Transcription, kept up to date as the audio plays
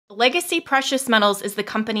Legacy Precious Metals is the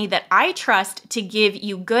company that I trust to give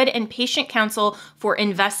you good and patient counsel for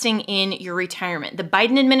investing in your retirement. The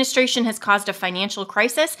Biden administration has caused a financial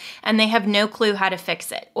crisis, and they have no clue how to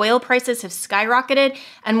fix it. Oil prices have skyrocketed,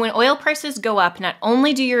 and when oil prices go up, not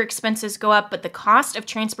only do your expenses go up, but the cost of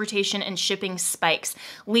transportation and shipping spikes,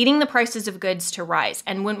 leading the prices of goods to rise.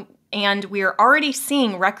 And we are already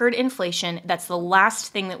seeing record inflation. That's the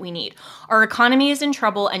last thing that we need. Our economy is in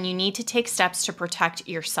trouble, and you need to take steps to protect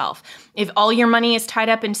yourself. If all your money is tied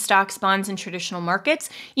up in stocks, bonds, and traditional markets,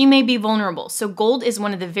 you may be vulnerable. So gold is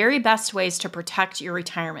one of the very best ways to protect your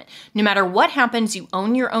retirement. No matter what happens, you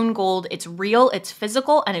own your own gold. It's real, it's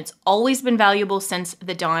physical, and it's always been valuable since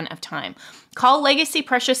the dawn of time. Call Legacy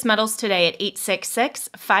Precious Metals today at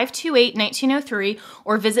 866-528-1903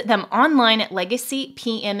 or visit them online at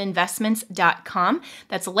legacypminvestments.com.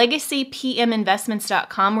 That's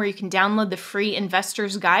legacypminvestments.com, where you can download the free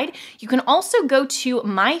investor's guide. You can also go to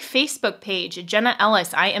my Facebook page, Jenna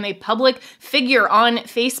Ellis. I am a public figure on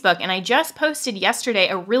Facebook, and I just posted yesterday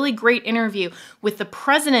a really great interview with the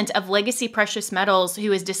president of Legacy Precious Metals,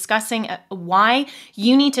 who is discussing why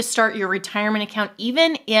you need to start your retirement account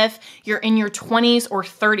even if you're in your 20s or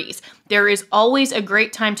 30s. There is always a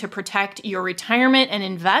great time to protect your retirement and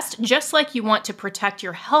invest, just like you want to protect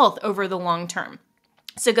your health over the long term.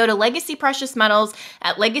 So go to Legacy Precious Metals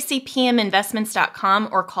at legacypminvestments.com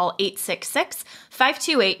or call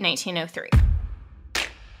 866-528-1903.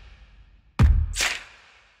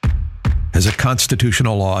 As a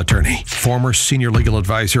constitutional law attorney, former senior legal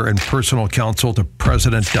advisor, and personal counsel to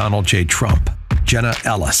President Donald J. Trump, Jenna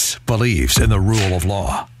Ellis believes in the rule of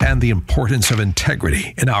law and the importance of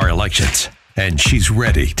integrity in our elections. And she's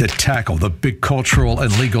ready to tackle the big cultural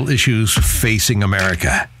and legal issues facing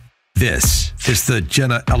America. This is the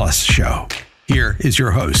Jenna Ellis Show. Here is your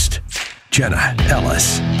host, Jenna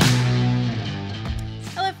Ellis.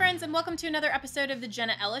 Hello, friends, and welcome to another episode of the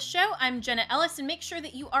Jenna Ellis Show. I'm Jenna Ellis, and make sure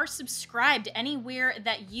that you are subscribed anywhere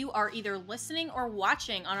that you are either listening or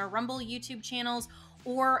watching on our Rumble YouTube channels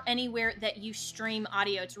or anywhere that you stream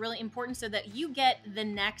audio. It's really important so that you get the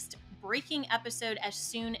next breaking episode as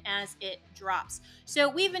soon as it drops. So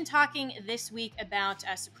we've been talking this week about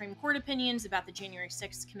Supreme Court opinions, about the January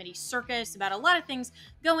 6th committee circus, about a lot of things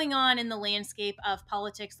going on in the landscape of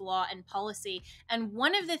politics, law, and policy. And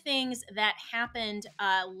one of the things that happened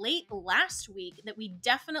late last week that we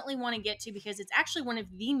definitely want to get to, because it's actually one of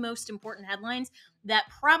the most important headlines that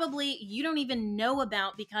probably you don't even know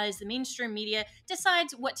about because the mainstream media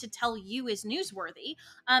decides what to tell you is newsworthy,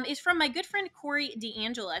 is from my good friend Corey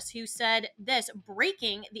DeAngelis, who said this: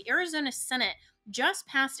 breaking, the Arizona Senate just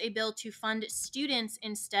passed a bill to fund students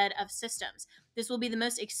instead of systems. This will be the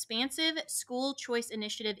most expansive school choice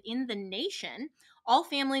initiative in the nation. All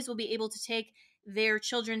families will be able to take their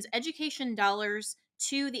children's education dollars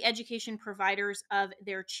to the education providers of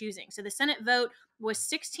their choosing. So the Senate vote was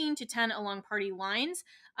 16-10 along party lines.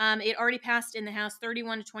 It already passed in the House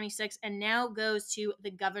 31-26 and now goes to the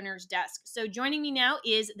governor's desk. So joining me now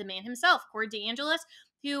is the man himself, Corey DeAngelis,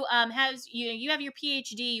 who has, you have your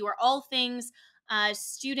PhD, you are all things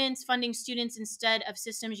students, funding students instead of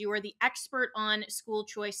systems. You are the expert on school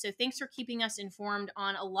choice. So thanks for keeping us informed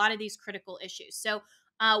on a lot of these critical issues. So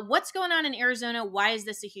what's going on in Arizona? Why is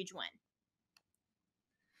this a huge win?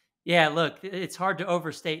 Yeah, look, it's hard to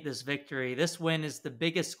overstate this victory. This win is the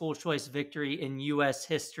biggest school choice victory in U.S.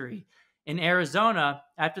 history. In Arizona,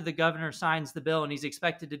 after the governor signs the bill, and he's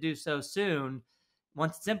expected to do so soon,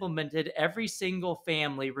 once it's implemented, every single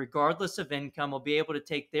family, regardless of income, will be able to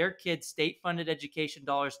take their kids' state-funded education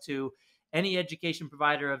dollars to any education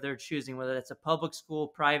provider of their choosing, whether that's a public school,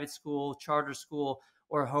 private school, charter school,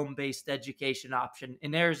 or home-based education option.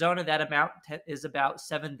 In Arizona, that amount is about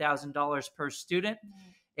 $7,000 per student.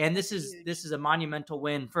 And this is a monumental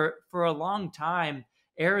win. For a long time,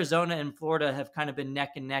 Arizona and Florida have kind of been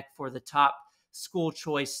neck and neck for the top school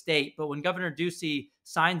choice state. But when Governor Ducey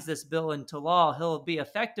signs this bill into law, he'll be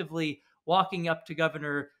effectively walking up to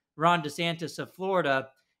Governor Ron DeSantis of Florida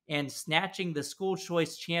and snatching the school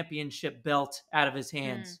choice championship belt out of his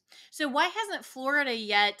hands. So why hasn't Florida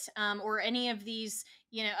yet, or any of these,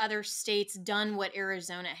 other states, done what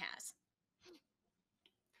Arizona has?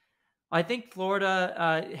 I think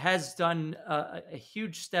Florida has done a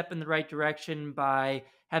huge step in the right direction by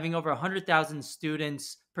having over 100,000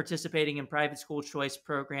 students participating in private school choice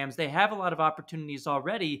programs. They have a lot of opportunities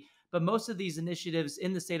already, but most of these initiatives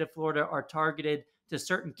in the state of Florida are targeted to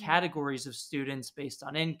certain categories of students based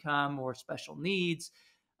on income or special needs.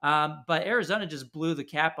 But Arizona just blew the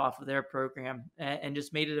cap off of their program and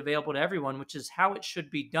just made it available to everyone, which is how it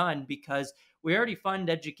should be done, because we already fund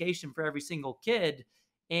education for every single kid.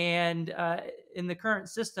 And in the current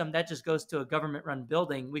system, that just goes to a government-run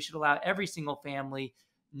building. We should allow every single family,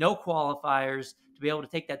 no qualifiers, to be able to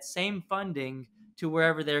take that same funding to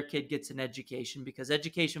wherever their kid gets an education, because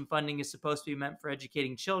education funding is supposed to be meant for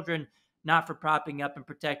educating children, not for propping up and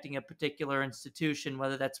protecting a particular institution,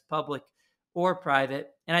 whether that's public or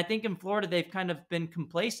private. And I think in Florida, they've kind of been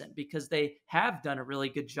complacent because they have done a really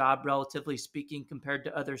good job, relatively speaking, compared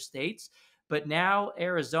to other states. But now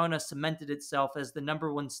Arizona cemented itself as the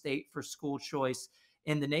number one state for school choice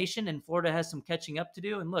in the nation, and Florida has some catching up to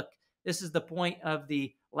do. And look, this is the point of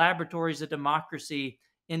the laboratories of democracy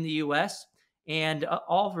in the U.S., and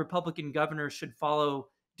all Republican governors should follow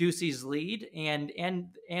Ducey's lead and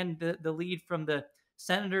the lead from the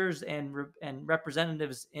senators and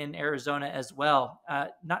representatives in Arizona as well.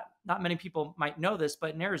 Not many people might know this,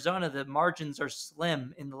 but in Arizona, the margins are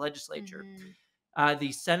slim in the legislature.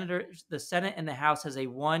 The Senate and the House has a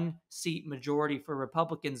 1-seat majority for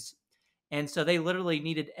Republicans. And so they literally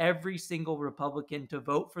needed every single Republican to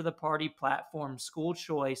vote for the party platform, school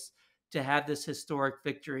choice, to have this historic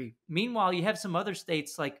victory. Meanwhile, you have some other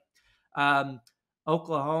states like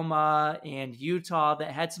Oklahoma and Utah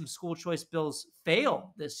that had some school choice bills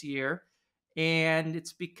fail this year. And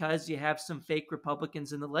it's because you have some fake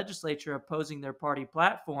Republicans in the legislature opposing their party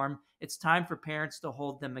platform. It's time for parents to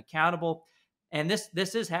hold them accountable. And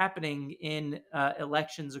this is happening in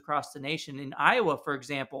elections across the nation. In Iowa, for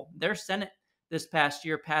example, their Senate this past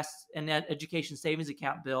year passed an education savings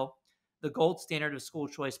account bill, the gold standard of school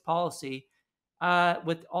choice policy,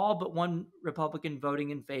 with all but one Republican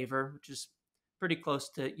voting in favor, which is pretty close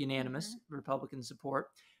to unanimous Republican support.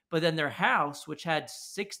 But then their House, which had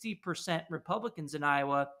 60% Republicans in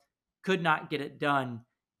Iowa, could not get it done.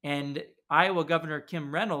 And Iowa Governor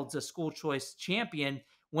Kim Reynolds, a school choice champion,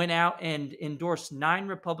 went out and endorsed 9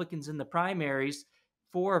 Republicans in the primaries.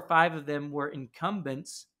 4 or 5 of them were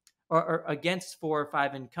incumbents, or against 4 or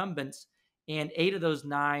 5 incumbents, and 8 of those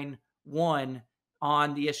 9 won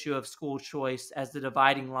on the issue of school choice as the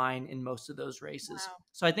dividing line in most of those races. Wow.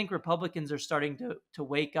 So I think Republicans are starting to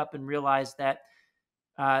wake up and realize that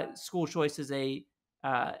school choice is an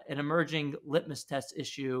emerging litmus test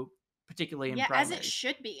issue, particularly in primaries. As it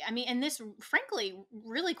should be. I mean, and this, frankly,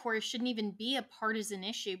 really, Corey, shouldn't even be a partisan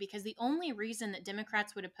issue, because the only reason that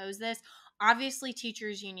Democrats would oppose this, obviously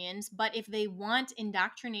teachers' unions, but if they want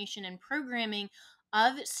indoctrination and programming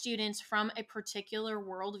of students from a particular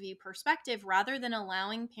worldview perspective, rather than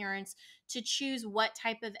allowing parents to choose what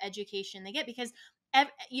type of education they get. Because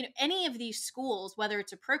any of these schools, whether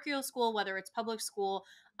it's a parochial school, whether it's public school,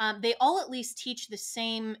 they all at least teach the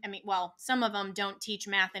same. I mean, well, some of them don't teach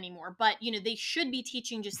math anymore, but they should be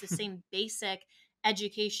teaching just the same basic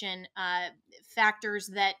education factors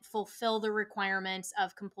that fulfill the requirements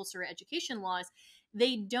of compulsory education laws.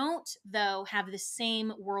 They don't, though, have the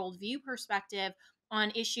same worldview perspective on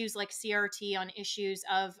issues like CRT, on issues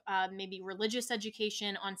of maybe religious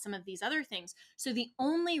education, on some of these other things. So the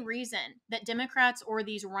only reason that Democrats or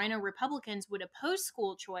these rhino Republicans would oppose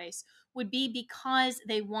school choice would be because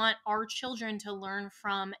they want our children to learn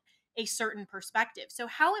from a certain perspective. So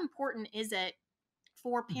how important is it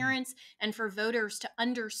for parents and for voters to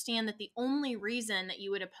understand that the only reason that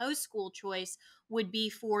you would oppose school choice would be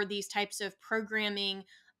for these types of programming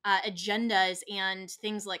agendas and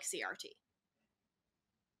things like CRT?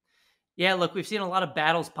 Yeah, look, we've seen a lot of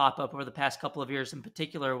battles pop up over the past couple of years, in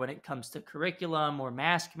particular when it comes to curriculum or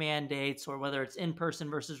mask mandates, or whether it's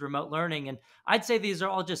in-person versus remote learning. And I'd say these are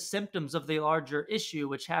all just symptoms of the larger issue,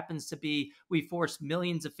 which happens to be we force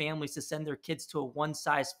millions of families to send their kids to a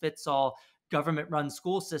one-size-fits-all government-run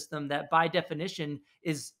school system that by definition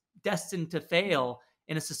is destined to fail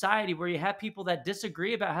in a society where you have people that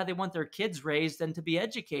disagree about how they want their kids raised and to be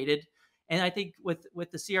educated. And I think with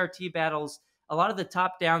the CRT battles, a lot of the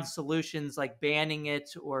top-down solutions like banning it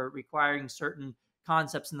or requiring certain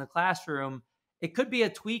concepts in the classroom, it could be a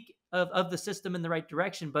tweak of the system in the right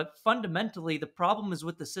direction. But fundamentally, the problem is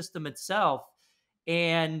with the system itself.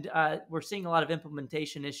 And we're seeing a lot of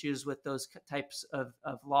implementation issues with those types of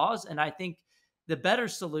laws. And I think the better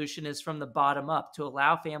solution is from the bottom up, to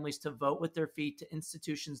allow families to vote with their feet to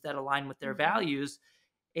institutions that align with their values.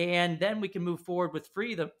 And then we can move forward with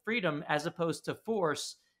freedom as opposed to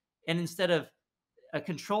force. And instead of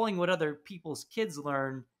controlling what other people's kids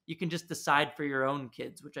learn, you can just decide for your own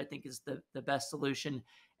kids, which I think is the best solution.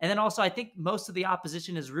 And then also, I think most of the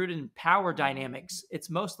opposition is rooted in power dynamics. It's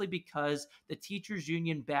mostly because the teachers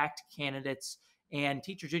union backed candidates and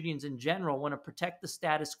teachers unions in general want to protect the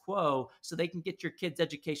status quo so they can get your kids'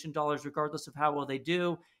 education dollars regardless of how well they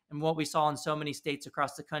do. And what we saw in so many states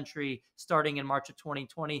across the country starting in March of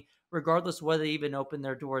 2020, regardless of whether they even open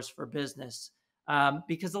their doors for business.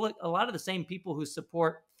 because a lot of the same people who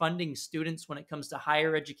support funding students when it comes to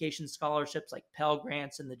higher education scholarships like Pell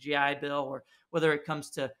Grants and the GI Bill, or whether it comes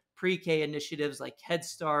to pre-K initiatives like Head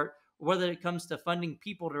Start, or whether it comes to funding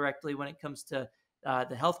people directly when it comes to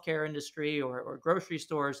the healthcare industry or grocery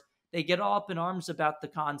stores, they get all up in arms about the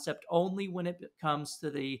concept only when it comes to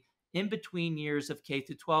the in-between years of K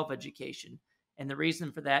through 12 education. And the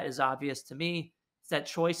reason for that is obvious to me. It's that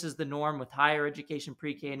choice is the norm with higher education,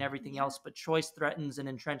 pre-K, and everything else, but choice threatens and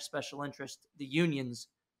entrenched special interest, the unions,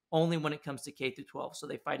 only when it comes to K through 12. So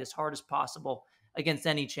they fight as hard as possible against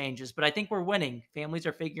any changes. But I think we're winning. Families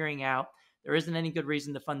are figuring out there isn't any good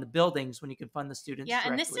reason to fund the buildings when you can fund the students Yeah,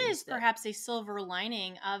 and this directly is instead. perhaps a silver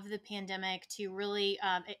lining of the pandemic to really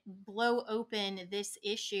blow open this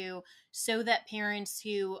issue so that parents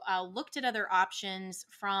who looked at other options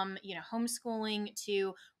from, homeschooling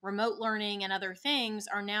to remote learning and other things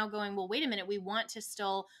are now going, well, wait a minute, we want to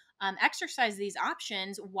still exercise these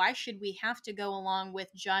options. Why should we have to go along with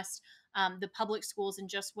just the public schools and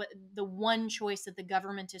just what the one choice that the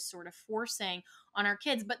government is sort of forcing on our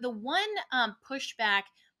kids? But the one pushback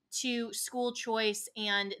to school choice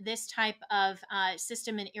and this type of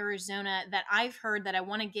system in Arizona that I've heard that I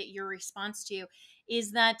want to get your response to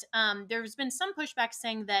is that there's been some pushback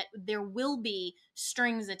saying that there will be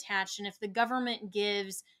strings attached. And if the government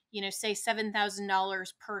gives, say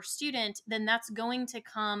 $7,000 per student, then that's going to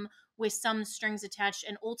come with some strings attached.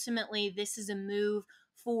 And ultimately, this is a move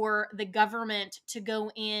for the government to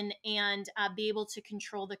go in and be able to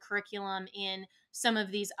control the curriculum in some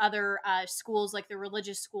of these other schools, like the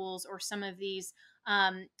religious schools, or some of these,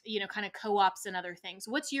 kind of co-ops and other things.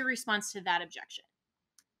 What's your response to that objection?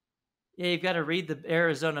 Yeah, you've got to read the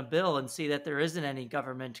Arizona bill and see that there isn't any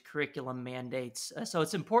government curriculum mandates. So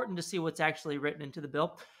it's important to see what's actually written into the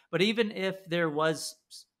bill. But even if there was,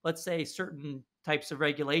 let's say, certain types of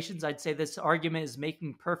regulations, I'd say this argument is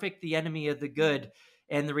making perfect the enemy of the good.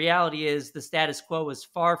 And the reality is the status quo is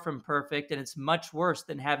far from perfect, and it's much worse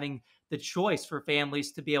than having the choice for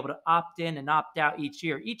families to be able to opt in and opt out each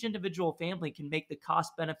year. Each individual family can make the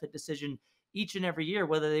cost benefit decision each and every year,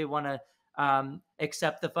 whether they want to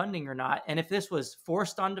accept the funding or not. And if this was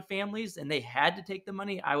forced onto families and they had to take the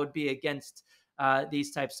money, I would be against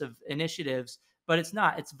these types of initiatives. But it's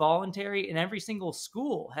not. It's voluntary, and every single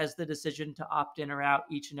school has the decision to opt in or out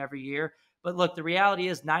each and every year. But look, the reality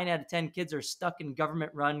is 9 out of 10 kids are stuck in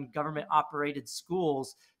government-run, government-operated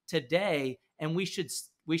schools today, and we should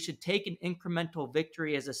take an incremental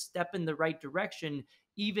victory as a step in the right direction,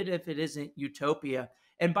 even if it isn't utopia.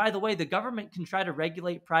 And by the way, the government can try to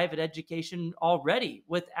regulate private education already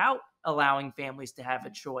without allowing families to have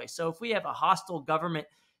a choice. So if we have a hostile government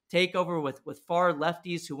takeover with far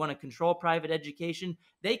lefties who want to control private education,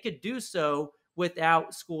 they could do so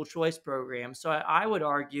without school choice programs. So I would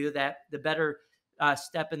argue that the better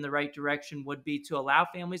step in the right direction would be to allow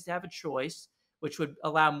families to have a choice, which would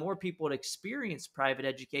allow more people to experience private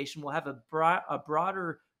education. We'll have a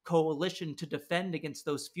broader coalition to defend against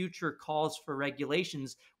those future calls for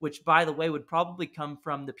regulations, which, by the way, would probably come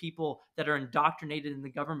from the people that are indoctrinated in the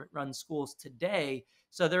government-run schools today.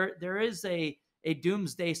 So there is a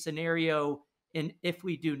doomsday scenario in if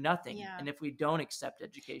we do nothing and if we don't accept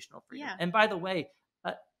educational freedom. Yeah. And by the way,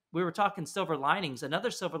 we were talking silver linings. Another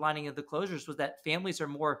silver lining of the closures was that families are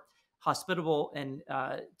more hospitable and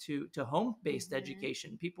to home-based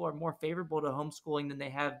education. People are more favorable to homeschooling than they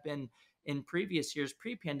have been in previous years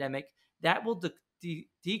pre-pandemic. That will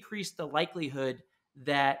decrease the likelihood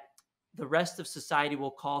that the rest of society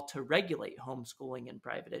will call to regulate homeschooling and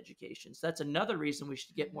private education. So that's another reason we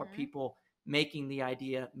should get more people making the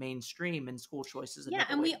idea mainstream, and school choices. Yeah,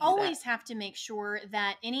 and we always have to make sure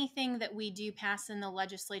that anything that we do pass in the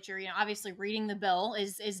legislature, obviously reading the bill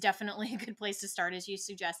is definitely a good place to start, as you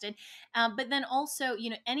suggested. But then also,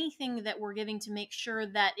 anything that we're giving to make sure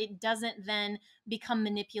that it doesn't then become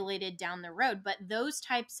manipulated down the road. But those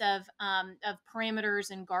types of parameters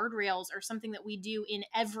and guardrails are something that we do in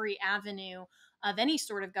every avenue of any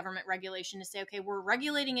sort of government regulation, to say, okay, we're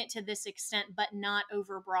regulating it to this extent, but not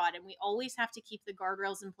overbroad. And we always have to keep the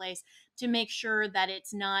guardrails in place to make sure that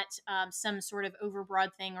it's not some sort of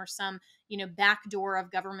overbroad thing or some, backdoor of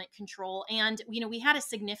government control. And, we had a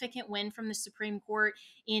significant win from the Supreme Court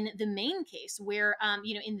in the Maine case where,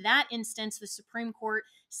 in that instance, the Supreme Court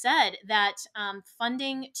said that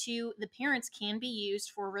funding to the parents can be used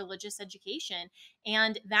for religious education.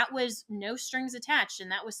 And that was no strings attached.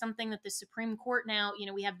 And that was something that the Supreme Court now,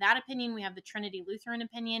 we have that opinion. We have the Trinity Lutheran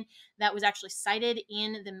opinion that was actually cited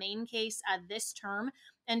in the Maine case this term.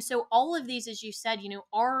 And so all of these, as you said,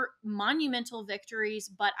 are monumental victories.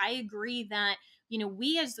 But I agree that,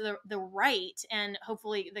 we as the right, and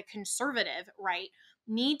hopefully the conservative right,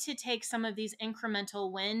 need to take some of these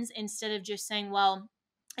incremental wins instead of just saying, well,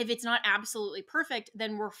 if it's not absolutely perfect,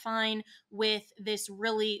 then we're fine with this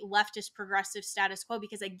really leftist progressive status quo,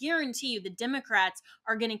 because I guarantee you the Democrats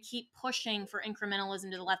are going to keep pushing for incrementalism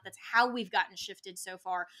to the left. That's how we've gotten shifted so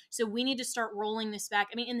far. So we need to start rolling this back.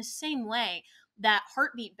 I mean, in the same way that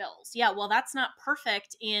heartbeat bills, yeah, well, that's not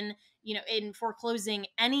perfect in foreclosing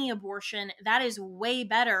any abortion. That is way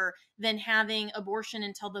better than having abortion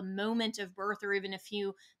until the moment of birth, or even a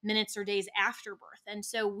few minutes or days after birth. And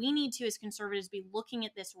so we need to, as conservatives, be looking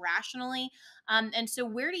at this rationally. And so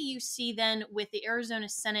where do you see then, with the Arizona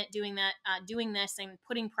Senate doing this and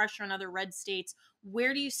putting pressure on other red states,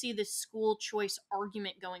 where do you see the school choice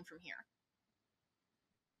argument going from here?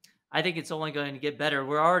 I think it's only going to get better.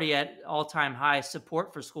 We're already at all-time high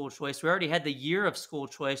support for school choice. We already had the year of school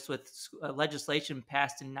choice with legislation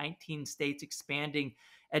passed in 19 states expanding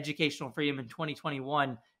educational freedom in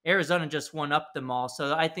 2021. Arizona just won up them all.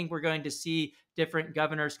 So I think we're going to see different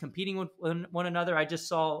governors competing with one another. I just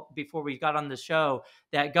saw before we got on the show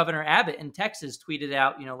that Governor Abbott in Texas tweeted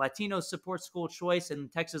out, Latinos support school choice and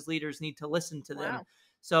Texas leaders need to listen to them. Wow.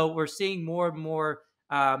 So we're seeing more and more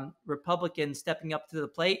Republicans stepping up to the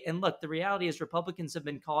plate. And look, the reality is Republicans have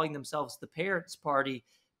been calling themselves the parents party,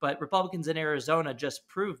 but Republicans in Arizona just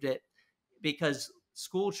proved it, because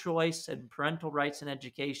school choice and parental rights in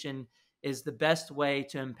education is the best way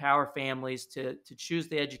to empower families to choose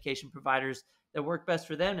the education providers that work best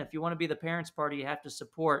for them. And if you want to be the parents party, you have to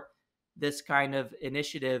support this kind of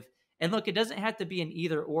initiative. And look, it doesn't have to be an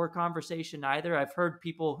either or conversation either. I've heard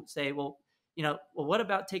people say, well, what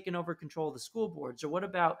about taking over control of the school boards? Or what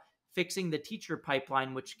about fixing the teacher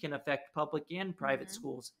pipeline, which can affect public and private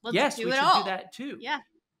schools? Yes, we should do that too. Yeah.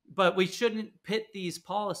 But we shouldn't pit these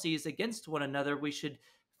policies against one another. We should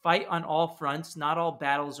fight on all fronts. Not all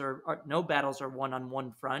battles no battles are won on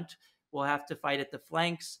one front. We'll have to fight at the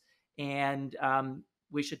flanks. And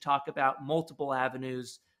we should talk about multiple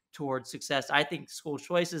avenues towards success. I think school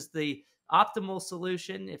choice is the optimal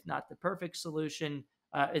solution, if not the perfect solution.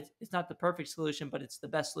 It's not the perfect solution, but it's the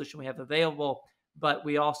best solution we have available. But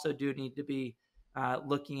we also do need to be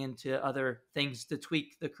looking into other things to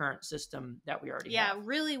tweak the current system that we already have. Yeah,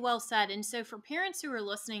 really well said. And so for parents who are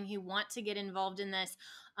listening who want to get involved in this,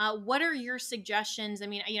 what are your suggestions? I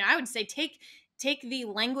mean, I would say take the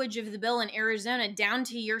language of the bill in Arizona down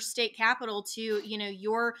to your state capital, to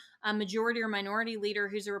your majority or minority leader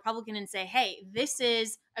who's a Republican, and say, hey, this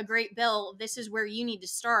is a great bill, this is where you need to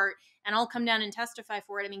start, and I'll come down and testify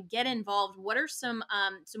for it. I mean, get involved. What are some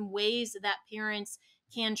ways that parents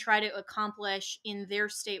can try to accomplish in their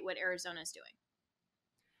state what Arizona is doing?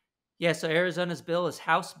 Yeah, so Arizona's bill is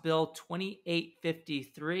House Bill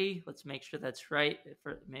 2853. Let's make sure that's right.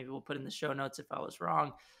 Maybe we'll put in the show notes if I was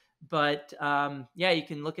wrong. But yeah, you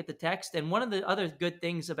can look at the text. And one of the other good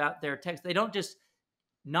things about their text, they don't just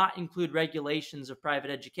not include regulations of private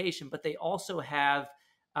education, but they also have,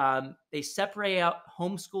 they separate out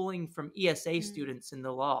homeschooling from ESA students in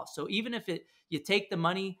the law. So even if you take the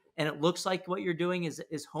money and it looks like what you're doing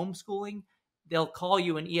is homeschooling, they'll call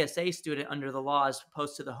you an ESA student under the law as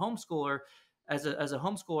opposed to the homeschooler as a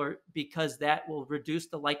homeschooler, because that will reduce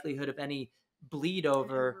the likelihood of any bleed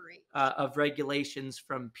over of regulations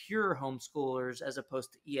from pure homeschoolers as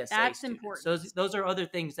opposed to ESA That's students. important. So those are other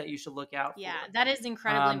things that you should look out for. Yeah, that is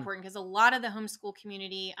incredibly important, because a lot of the homeschool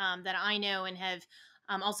community that I know and have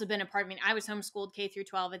also been a part of. I mean, I was homeschooled K through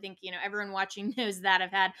 12. I think, everyone watching knows that.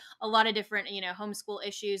 I've had a lot of different, homeschool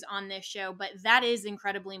issues on this show, but that is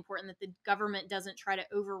incredibly important, that the government doesn't try to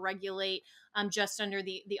overregulate just under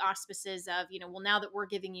the auspices of, well, now that we're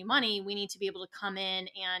giving you money, we need to be able to come in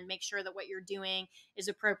and make sure that what you're doing is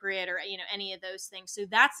appropriate, or, any of those things. So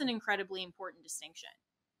that's an incredibly important distinction.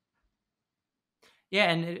 Yeah,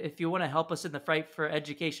 and if you want to help us in the fight for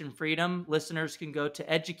education freedom, listeners can go to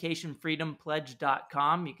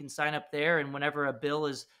educationfreedompledge.com. You can sign up there, and whenever a bill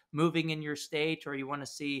is moving in your state, or you want to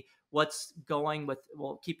see what's going with,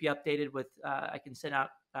 we'll keep you updated with, I can send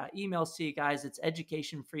out emails to you guys. It's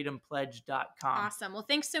educationfreedompledge.com. Awesome. Well,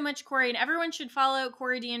 thanks so much, Corey. And everyone should follow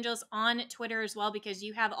Corey DeAngelis on Twitter as well, because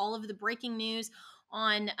you have all of the breaking news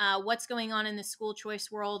on what's going on in the school choice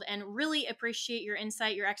world, and really appreciate your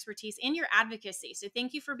insight, your expertise, and your advocacy. So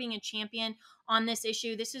thank you for being a champion on this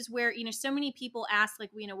issue. This is where, so many people ask,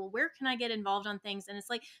 like, well, where can I get involved on things? And it's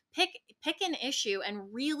like, pick an issue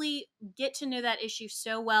and really get to know that issue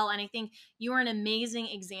so well. And I think you are an amazing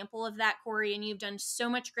example of that, Corey, and you've done so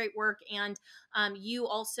much great work. And you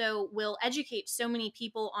also will educate so many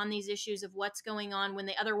people on these issues of what's going on when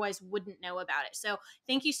they otherwise wouldn't know about it. So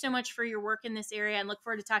thank you so much for your work in this area, and look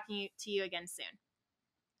forward to talking to you again soon.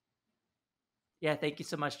 Yeah, thank you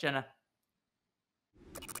so much, Jenna.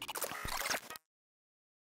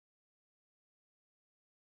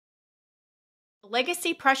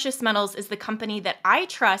 Legacy Precious Metals is the company that I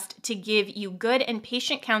trust to give you good and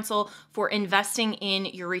patient counsel for investing in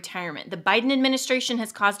your retirement. The Biden administration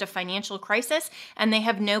has caused a financial crisis, and they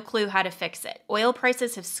have no clue how to fix it. Oil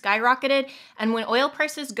prices have skyrocketed, and when oil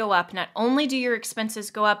prices go up, not only do your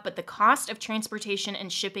expenses go up, but the cost of transportation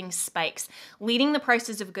and shipping spikes, leading the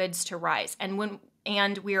prices of goods to rise.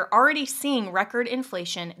 And we are already seeing record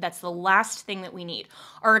inflation. That's the last thing that we need.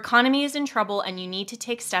 Our economy is in trouble, and you need to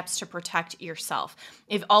take steps to protect yourself.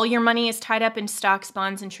 If all your money is tied up in stocks,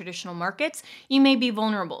 bonds, and traditional markets, you may be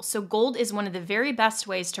vulnerable. So gold is one of the very best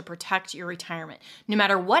ways to protect your retirement. No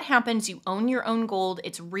matter what happens, you own your own gold.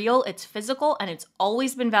 It's real, it's physical, and it's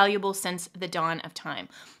always been valuable since the dawn of time.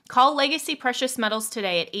 Call Legacy Precious Metals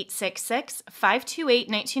today at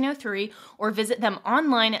 866-528-1903 or visit them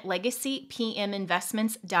online at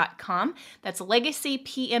legacypminvestments.com. That's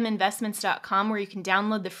legacypminvestments.com, where you can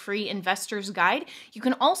download the free investor's guide. You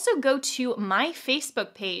can also go to my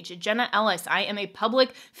Facebook page, Jenna Ellis. I am a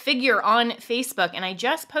public figure on Facebook, and I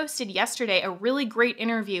just posted yesterday a really great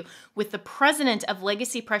interview with the president of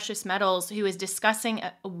Legacy Precious Metals, who is discussing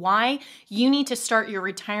why you need to start your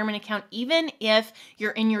retirement account even if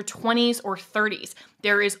you're in your 20s or 30s.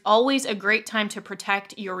 There is always a great time to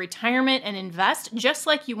protect your retirement and invest, just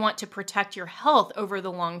like you want to protect your health over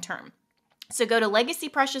the long term. So go to Legacy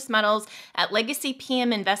Precious Metals at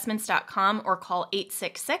legacypminvestments.com or call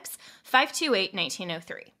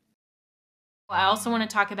 866-528-1903. I also want to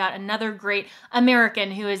talk about another great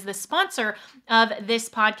American who is the sponsor of this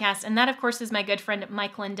podcast, and that, of course, is my good friend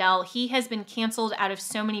Mike Lindell. He has been canceled out of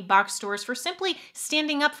so many box stores for simply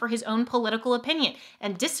standing up for his own political opinion.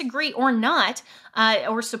 And disagree or not,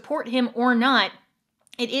 or support him or not,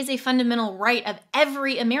 it is a fundamental right of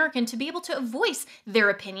every American to be able to voice their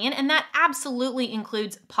opinion, and that absolutely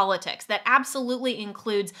includes politics. That absolutely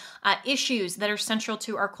includes issues that are central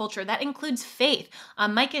to our culture. That includes faith.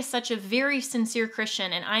 Mike is such a very sincere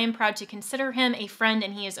Christian, and I am proud to consider him a friend,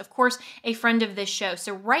 and he is, of course, a friend of this show.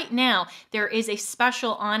 So right now, there is a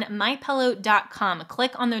special on MyPillow.com.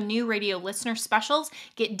 Click on the new radio listener specials.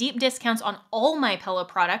 Get deep discounts on all MyPillow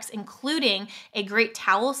products, including a great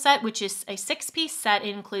towel set, which is a 6-piece set.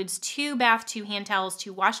 It includes 2 bath, 2 hand towels,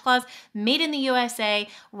 2 washcloths, made in the USA,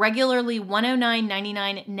 regularly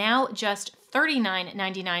 $109.99, now just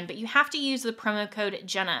 $39.99, but you have to use the promo code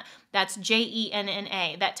Jenna. That's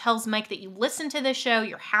Jenna. That tells Mike that you listen to this show,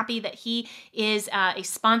 you're happy that he is a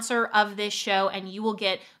sponsor of this show, and you will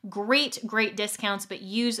get great discounts, but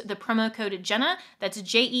use the promo code Jenna, that's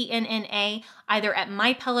Jenna, either at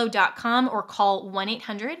mypillow.com or call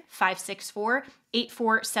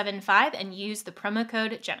 1-800-564-8475 and use the promo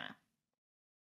code Jenna.